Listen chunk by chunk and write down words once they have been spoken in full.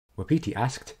Wapiti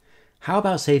asked, how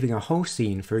about saving a whole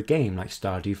scene for a game like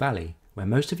Stardew Valley, where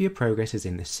most of your progress is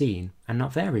in the scene and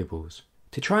not variables?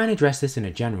 To try and address this in a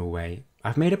general way,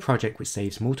 I've made a project which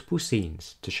saves multiple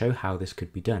scenes to show how this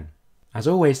could be done. As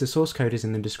always, the source code is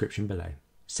in the description below.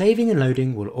 Saving and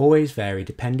loading will always vary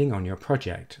depending on your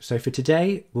project, so for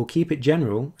today we'll keep it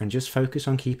general and just focus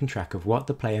on keeping track of what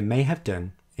the player may have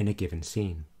done in a given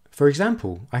scene. For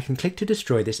example, I can click to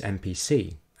destroy this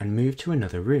NPC and move to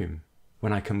another room.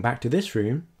 When I come back to this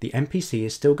room, the NPC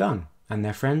is still gone and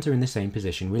their friends are in the same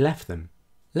position we left them.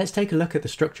 Let's take a look at the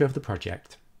structure of the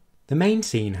project. The main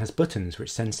scene has buttons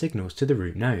which send signals to the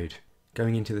root node.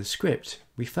 Going into the script,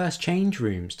 we first change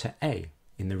rooms to A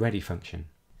in the ready function.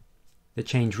 The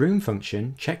change room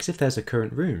function checks if there's a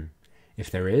current room.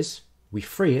 If there is, we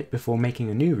free it before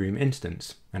making a new room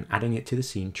instance and adding it to the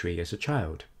scene tree as a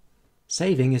child.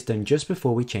 Saving is done just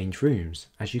before we change rooms,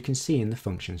 as you can see in the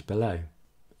functions below.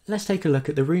 Let's take a look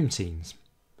at the room scenes.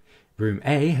 Room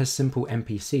A has simple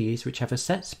NPCs which have a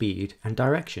set speed and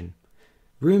direction.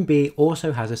 Room B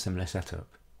also has a similar setup.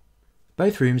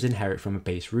 Both rooms inherit from a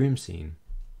base room scene.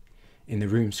 In the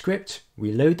room script,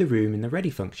 we load the room in the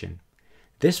ready function.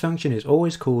 This function is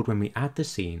always called when we add the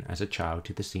scene as a child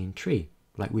to the scene tree,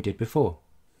 like we did before.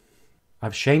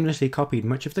 I've shamelessly copied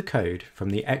much of the code from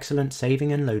the excellent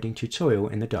saving and loading tutorial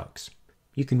in the docs.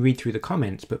 You can read through the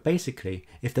comments, but basically,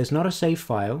 if there's not a save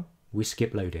file, we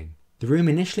skip loading. The room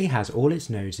initially has all its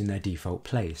nodes in their default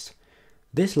place.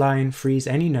 This line frees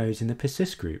any nodes in the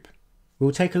persist group.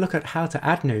 We'll take a look at how to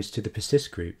add nodes to the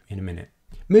persist group in a minute.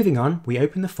 Moving on, we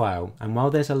open the file, and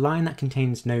while there's a line that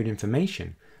contains node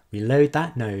information, we load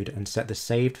that node and set the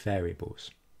saved variables.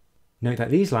 Note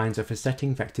that these lines are for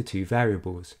setting vector2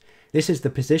 variables. This is the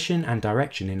position and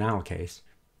direction in our case.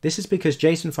 This is because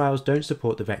JSON files don't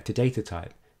support the vector data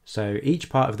type, so each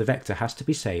part of the vector has to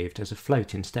be saved as a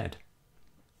float instead.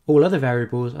 All other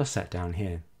variables are set down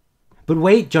here. But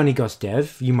wait, Johnny Goss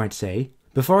Dev, you might say,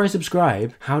 before I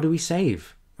subscribe, how do we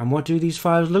save? And what do these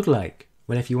files look like?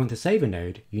 Well, if you want to save a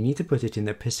node, you need to put it in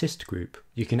the persist group.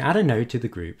 You can add a node to the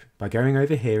group by going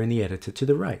over here in the editor to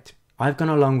the right. I've gone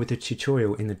along with the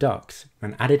tutorial in the docs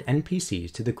and added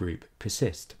NPCs to the group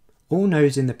persist. All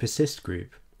nodes in the persist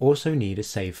group also need a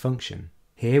save function.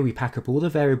 Here we pack up all the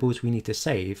variables we need to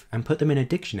save and put them in a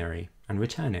dictionary and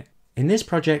return it. In this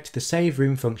project, the save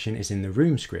room function is in the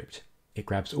room script. It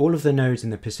grabs all of the nodes in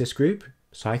the persist group,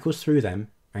 cycles through them,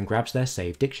 and grabs their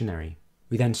save dictionary.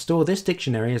 We then store this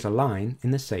dictionary as a line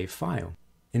in the save file.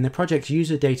 In the project's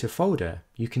user data folder,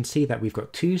 you can see that we've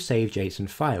got two saved JSON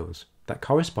files that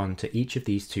correspond to each of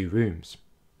these two rooms.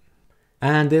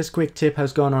 And this quick tip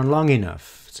has gone on long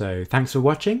enough, so thanks for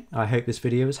watching. I hope this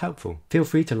video was helpful. Feel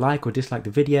free to like or dislike the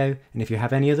video, and if you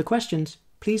have any other questions,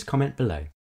 please comment below.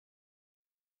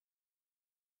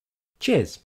 Cheers!